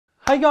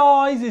Hey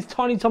guys, it's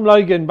Tiny Tom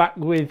Logan back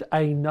with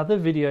another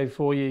video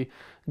for you.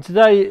 And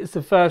today it's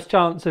the first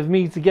chance of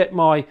me to get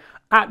my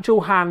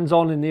actual hands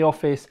on in the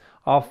office,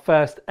 our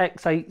first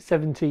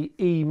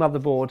X870E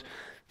motherboard.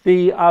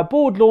 The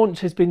board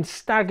launch has been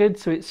staggered,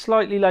 so it's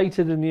slightly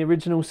later than the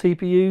original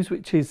CPUs,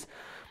 which is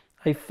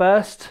a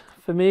first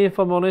for me, if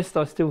I'm honest.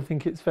 I still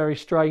think it's very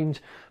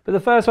strange. But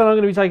the first one I'm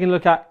going to be taking a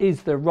look at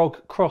is the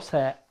ROG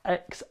Crosshair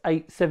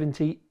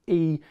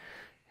X870E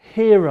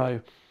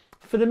Hero.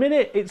 For the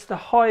minute, it's the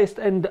highest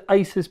end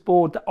Asus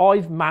board that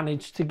I've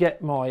managed to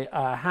get my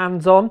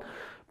hands on,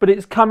 but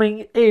it's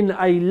coming in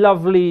a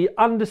lovely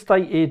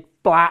understated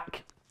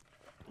black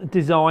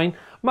design,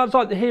 much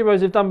like the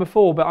Heroes have done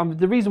before. But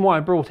the reason why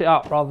I brought it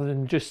up rather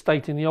than just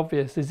stating the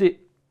obvious is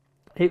it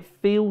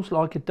feels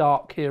like a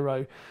dark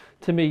Hero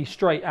to me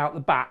straight out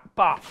the bat.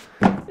 But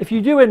if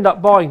you do end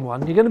up buying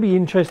one, you're going to be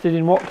interested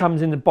in what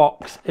comes in the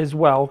box as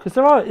well, because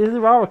there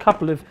are a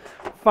couple of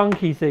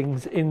funky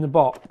things in the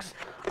box.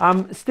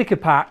 Sticker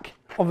pack.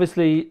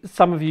 Obviously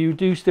some of you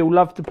do still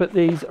love to put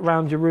these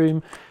around your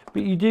room,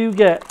 but you do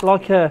get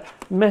like a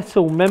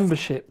metal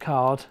membership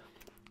card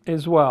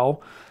as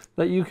well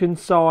that you can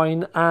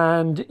sign,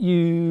 and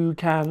you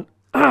can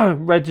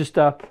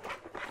register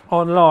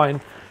online.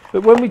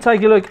 But when we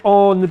take a look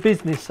on the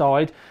business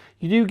side,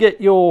 you do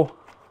get your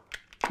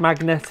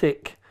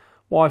magnetic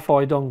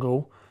Wi-Fi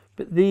dongle,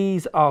 but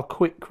these are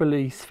quick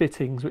release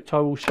fittings, which I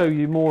will show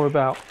you more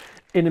about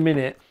in a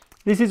minute.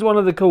 This is one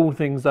of the cool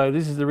things though.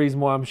 This is the reason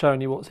why I'm showing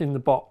you what's in the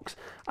box.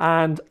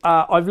 And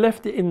I've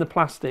left it in the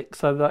plastic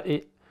so that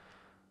it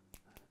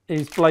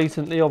is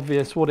blatantly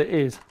obvious what it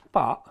is.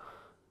 But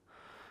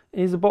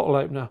here's a bottle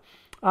opener.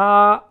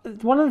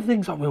 One of the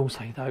things I will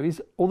say though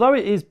is, although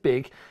it is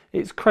big,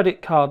 it's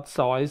credit card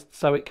sized,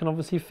 so it can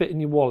obviously fit in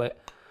your wallet.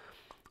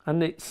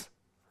 And it's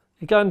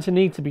going to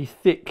need to be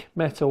thick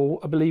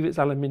metal. I believe it's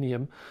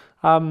aluminium,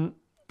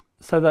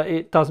 so that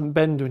it doesn't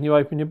bend when you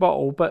open your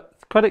bottle. But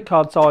credit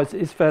card size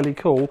is fairly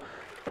cool.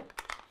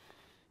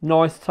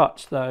 Nice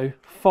touch though.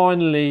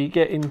 Finally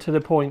getting to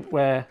the point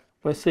where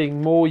we're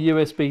seeing more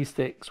USB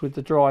sticks with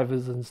the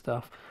drivers and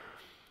stuff.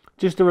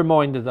 Just a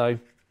reminder though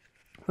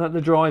that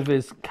the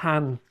drivers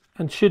can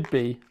and should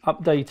be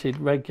updated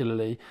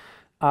regularly.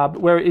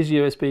 But where it is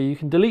USB, you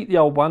can delete the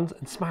old ones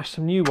and smash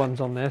some new ones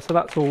on there. So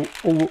that's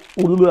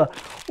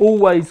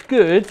always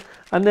good.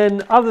 And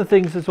then other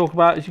things to talk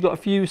about is you've got a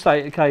few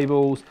SATA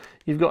cables.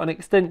 You've got an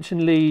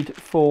extension lead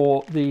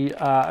for the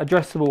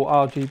addressable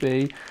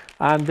RGB,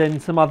 and then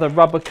some other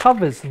rubber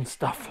covers and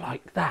stuff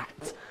like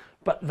that.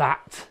 But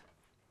that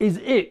is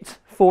it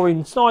for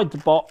inside the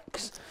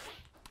box.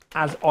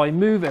 As I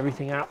move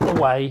everything out of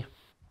the way,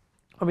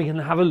 and we can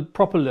have a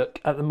proper look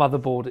at the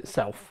motherboard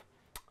itself.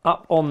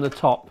 Up on the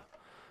top,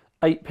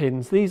 8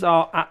 pins. These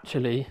are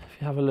actually,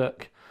 if you have a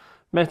look,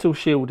 metal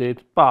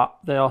shielded, but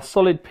they are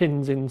solid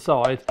pins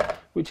inside,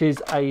 which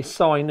is a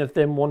sign of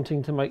them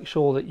wanting to make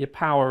sure that your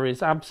power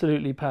is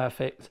absolutely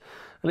perfect.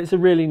 And it's a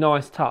really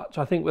nice touch.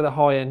 I think with a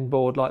high-end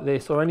board like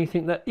this, or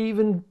anything that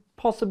even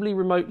possibly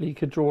remotely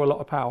could draw a lot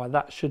of power,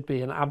 that should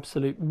be an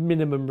absolute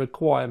minimum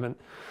requirement.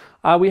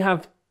 We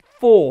have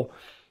 4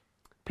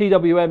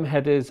 PWM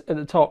headers at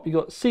the top. You've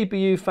got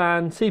CPU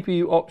fan,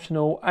 CPU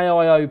optional,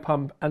 AIO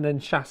pump, and then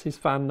chassis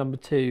fan number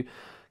 2.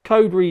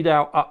 Code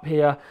readout up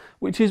here,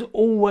 which is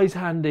always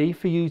handy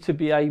for you to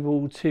be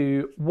able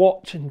to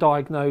watch and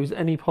diagnose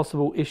any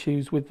possible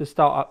issues with the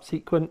startup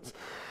sequence.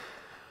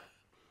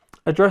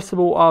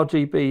 Addressable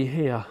RGB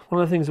here. One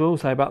of the things I will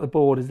say about the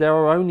board is there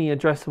are only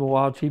addressable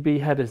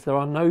RGB headers. There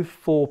are no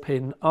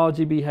 4-pin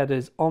RGB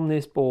headers on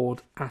this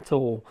board at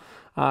all.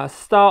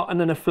 Start and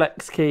then a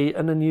flex key,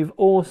 and then you've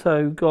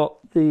also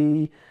got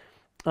the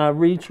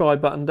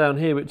retry button down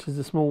here, which is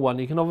the small one.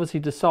 You can obviously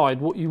decide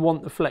what you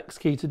want the flex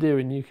key to do,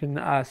 and you can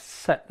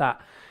set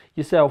that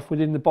yourself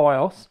within the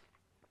BIOS.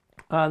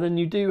 Then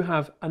you do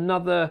have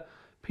another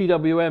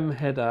PWM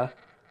header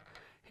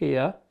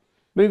here.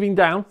 Moving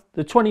down,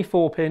 the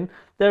 24-pin,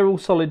 they're all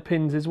solid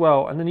pins as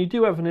well. And then you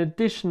do have an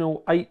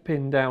additional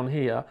 8-pin down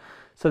here,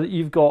 so that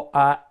you've got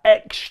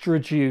extra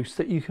juice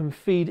that you can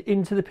feed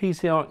into the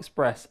PCI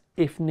Express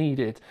if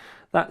needed.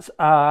 That's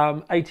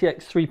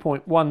ATX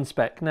 3.1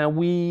 spec. Now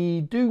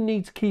we do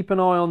need to keep an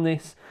eye on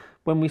this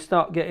when we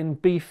start getting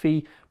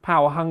beefy,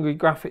 power-hungry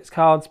graphics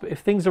cards, but if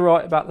things are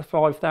right about the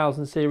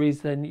 5000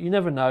 series, then you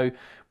never know,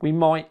 we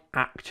might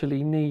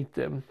actually need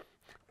them.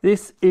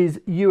 This is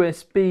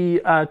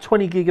USB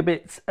 20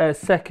 gigabits a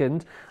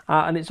second,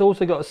 and it's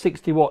also got a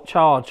 60-watt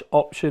charge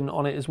option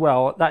on it as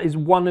well. That is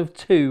one of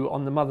 2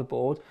 on the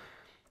motherboard.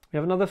 We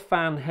have another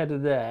fan header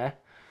there.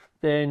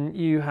 Then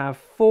you have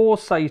 4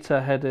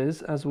 SATA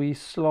headers as we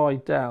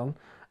slide down.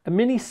 A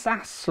mini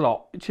SAS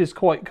slot, which is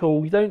quite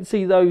cool. You don't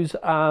see those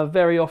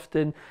very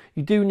often.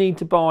 You do need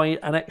to buy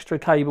an extra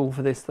cable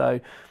for this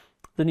though.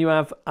 Then you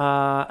have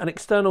an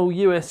external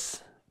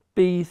USB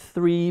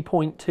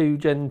 3.2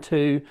 Gen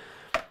 2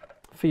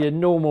 for your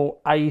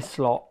normal A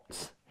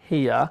slots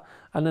here.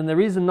 And then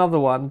there is another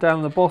one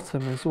down the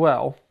bottom as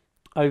well,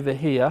 over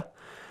here.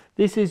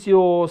 This is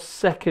your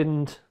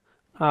second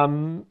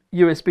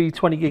USB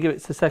 20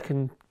 gigabits a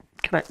second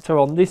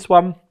connector on this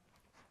one.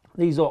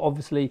 These are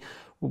obviously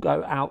will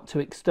go out to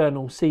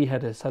external C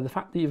headers, so the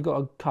fact that you've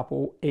got a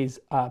couple is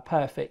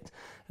perfect,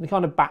 and it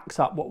kind of backs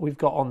up what we've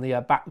got on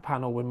the back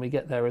panel when we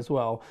get there as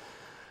well.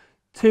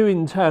 2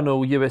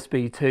 internal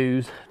USB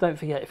 2s. Don't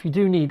forget, if you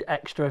do need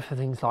extra for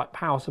things like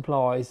power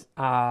supplies,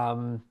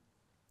 AIOs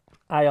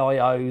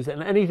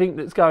and anything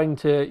that's going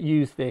to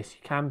use this,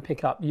 you can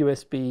pick up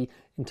USB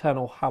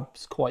internal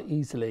hubs quite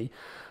easily.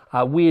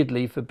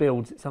 Weirdly, for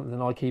builds, it's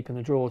something I keep in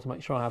a drawer to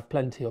make sure I have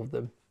plenty of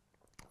them.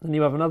 And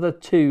you have another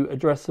 2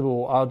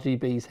 addressable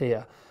RGBs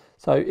here.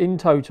 So in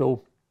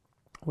total,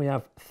 we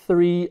have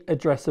 3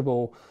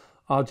 addressable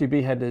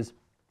RGB headers,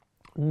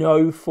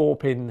 no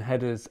 4-pin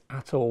headers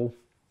at all.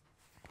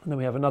 And then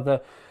we have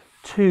another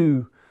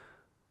 2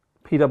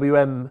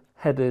 PWM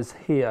headers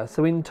here.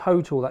 So in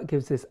total, that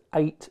gives us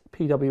 8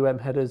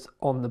 PWM headers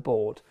on the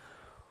board.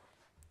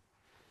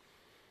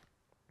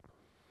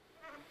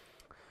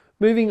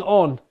 Moving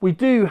on, we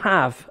do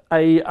have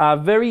a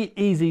very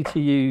easy to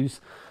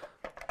use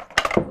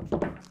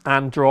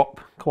and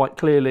drop, quite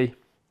clearly,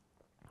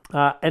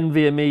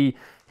 NVMe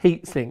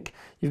heatsink.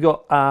 You've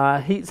got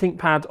a heatsink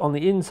pad on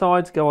the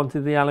inside to go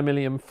onto the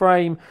aluminium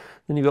frame.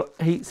 Then you've got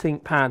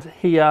heatsink pad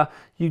here.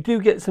 You do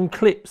get some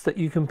clips that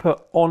you can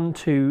put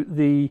onto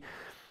the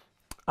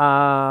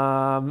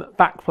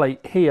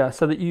backplate here,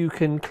 so that you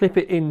can clip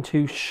it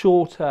into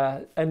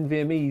shorter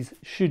NVMe's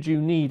should you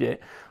need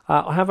it.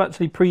 I have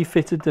actually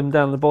pre-fitted them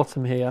down the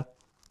bottom here,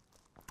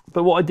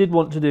 but what I did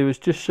want to do is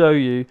just show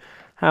you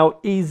how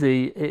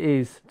easy it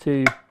is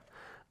to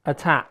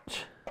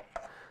attach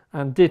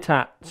and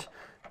detach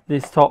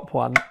this top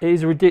one. It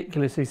is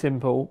ridiculously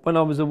simple. When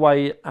I was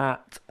away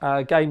at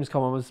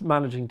Gamescom, I was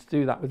managing to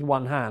do that with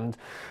one hand.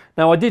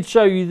 Now, I did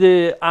show you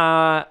the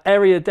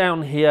area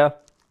down here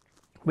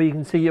where you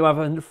can see you have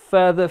a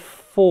further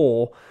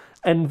 4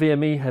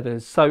 NVMe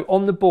headers. So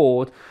on the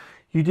board,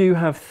 you do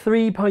have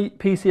 3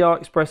 PCI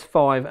Express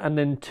 5 and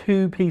then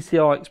 2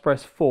 PCI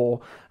Express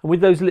 4. And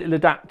with those little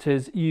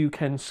adapters, you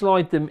can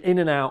slide them in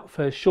and out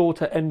for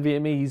shorter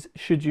NVMe's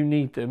should you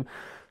need them.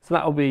 So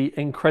that will be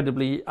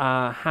incredibly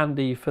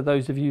handy for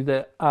those of you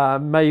that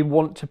may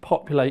want to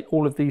populate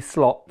all of these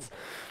slots.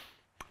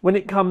 When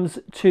it comes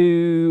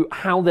to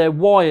how they're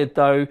wired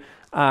though,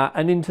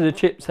 and into the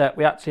chipset,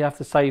 we actually have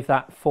to save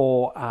that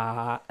for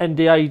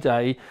NDA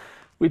day,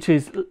 which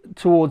is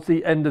towards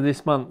the end of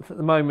this month. At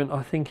the moment,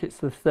 I think it's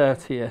the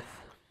 30th.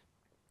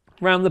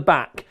 Round the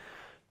back,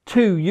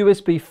 2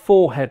 USB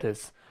 4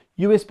 headers.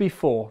 USB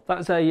 4,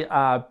 that's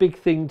a big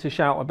thing to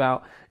shout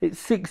about. It's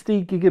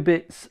 40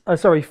 gigabits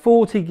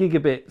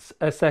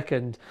a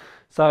second.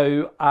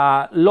 So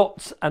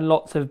lots and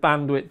lots of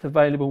bandwidth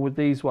available with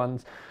these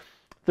ones.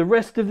 The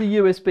rest of the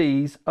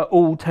USBs are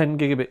all 10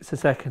 gigabits a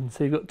second.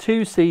 So you've got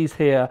 2 Cs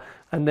here,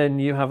 and then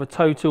you have a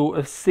total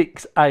of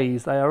 6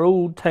 As. They are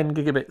all 10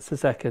 gigabits a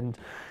second.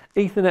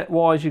 Ethernet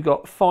wise, you've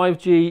got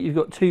 5G, you've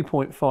got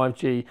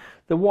 2.5G.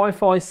 The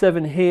Wi-Fi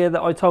 7 here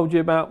that I told you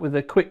about with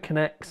the quick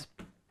connects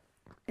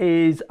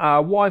is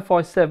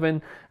Wi-Fi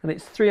 7, and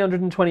it's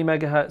 320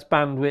 megahertz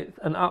bandwidth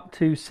and up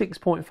to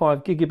 6.5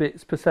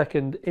 gigabits per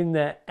second in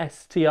their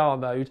STR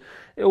mode.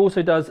 It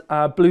also does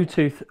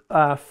Bluetooth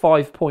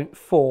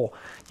 5.4.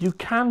 You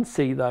can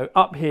see though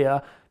up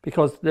here,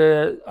 because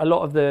a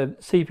lot of the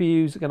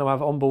CPUs are going to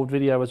have onboard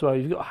video as well.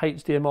 You've got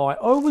HDMI. I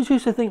always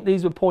used to think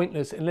these were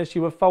pointless unless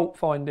you were fault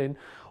finding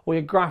or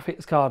your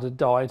graphics card had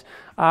died.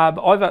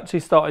 But I've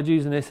actually started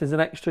using this as an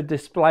extra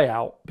display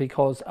out,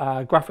 because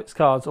graphics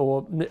cards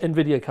or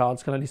NVIDIA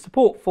cards can only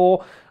support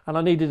 4, and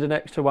I needed an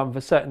extra one for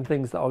certain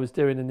things that I was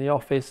doing in the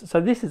office. So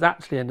this has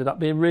actually ended up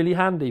being really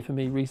handy for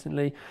me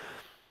recently.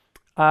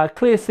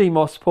 Clear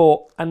CMOS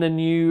port, and then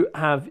you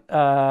have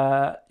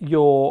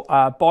your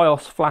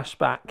BIOS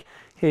flashback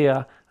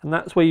here, and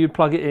that's where you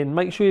plug it in.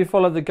 Make sure you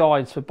follow the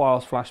guides for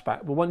BIOS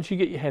flashback, but once you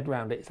get your head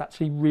around it, it's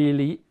actually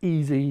really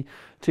easy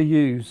to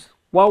use.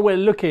 While we're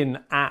looking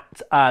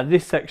at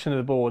this section of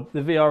the board, the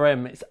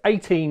VRM, it's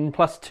 18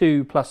 plus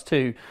 2 plus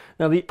 2.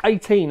 Now the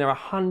 18 are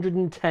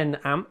 110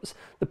 amps,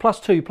 the plus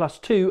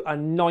 2 are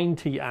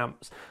 90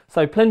 amps.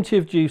 So plenty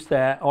of juice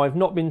there. I've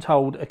not been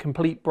told a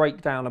complete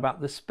breakdown about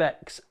the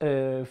specs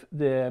of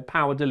the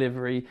power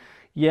delivery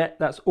yet.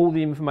 That's all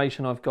the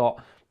information I've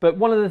got. But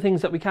one of the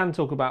things that we can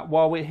talk about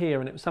while we're here,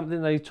 and it was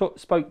something they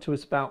spoke to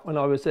us about when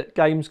I was at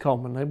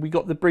Gamescom, and we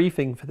got the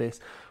briefing for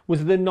this,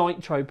 was the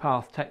Nitro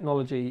Path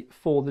technology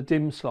for the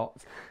DIMM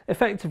slots.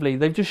 Effectively,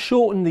 they've just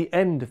shortened the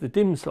end of the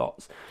DIMM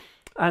slots,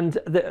 and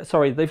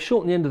they've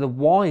shortened the end of the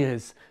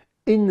wires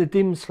in the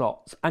DIMM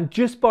slots, and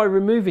just by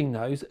removing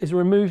those is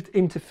removed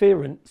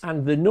interference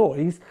and the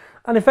noise,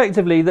 and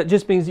effectively that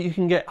just means that you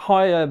can get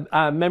higher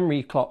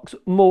memory clocks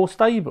more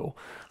stable.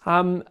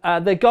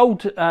 They're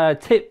gold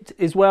tipped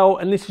as well,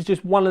 and this is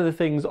just one of the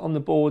things on the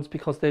boards,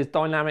 because there's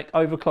dynamic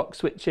overclock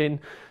switching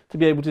to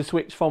be able to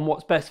switch from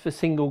what's best for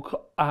single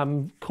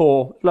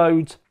core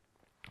loads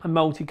and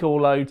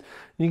multi-core loads.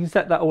 You can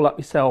set that all up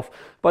yourself,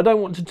 but I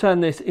don't want to turn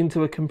this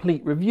into a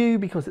complete review,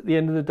 because at the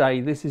end of the day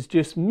this is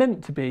just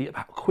meant to be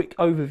about a quick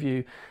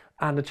overview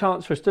and a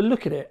chance for us to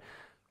look at it,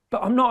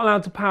 but I'm not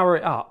allowed to power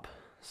it up.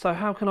 So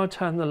how can I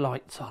turn the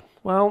lights on?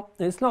 Well,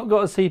 it's not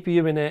got a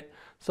CPU in it,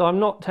 so I'm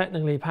not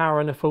technically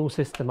powering a full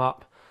system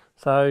up.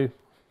 So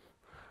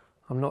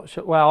I'm not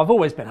sure. Well, I've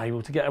always been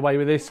able to get away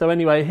with this. So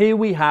anyway, here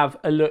we have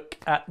a look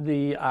at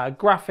the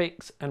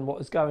graphics and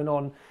what is going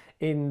on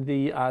in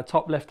the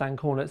top left-hand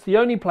corner. It's the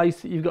only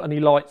place that you've got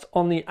any lights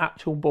on the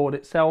actual board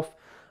itself.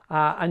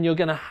 And you're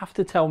going to have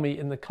to tell me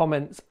in the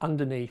comments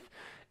underneath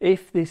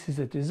if this is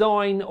a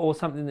design or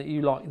something that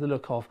you like the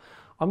look of.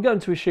 I'm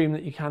going to assume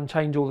that you can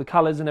change all the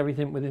colours and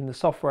everything within the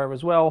software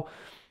as well.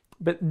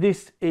 But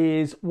this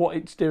is what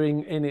it's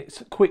doing in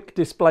its quick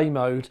display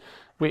mode,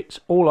 which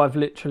all I've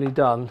literally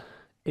done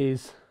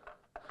is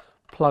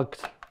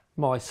plugged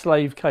my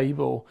slave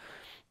cable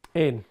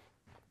in.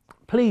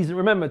 Please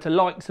remember to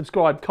like,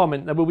 subscribe,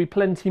 comment. There will be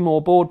plenty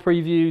more board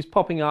previews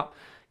popping up.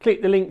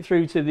 Click the link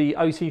through to the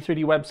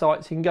OC3D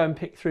website so you can go and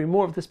pick through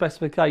more of the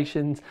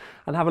specifications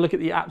and have a look at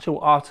the actual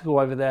article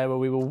over there where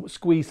we will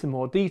squeeze some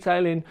more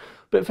detail in.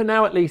 But for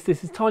now, at least,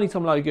 this is Tiny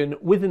Tom Logan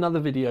with another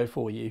video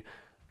for you.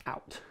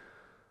 Out.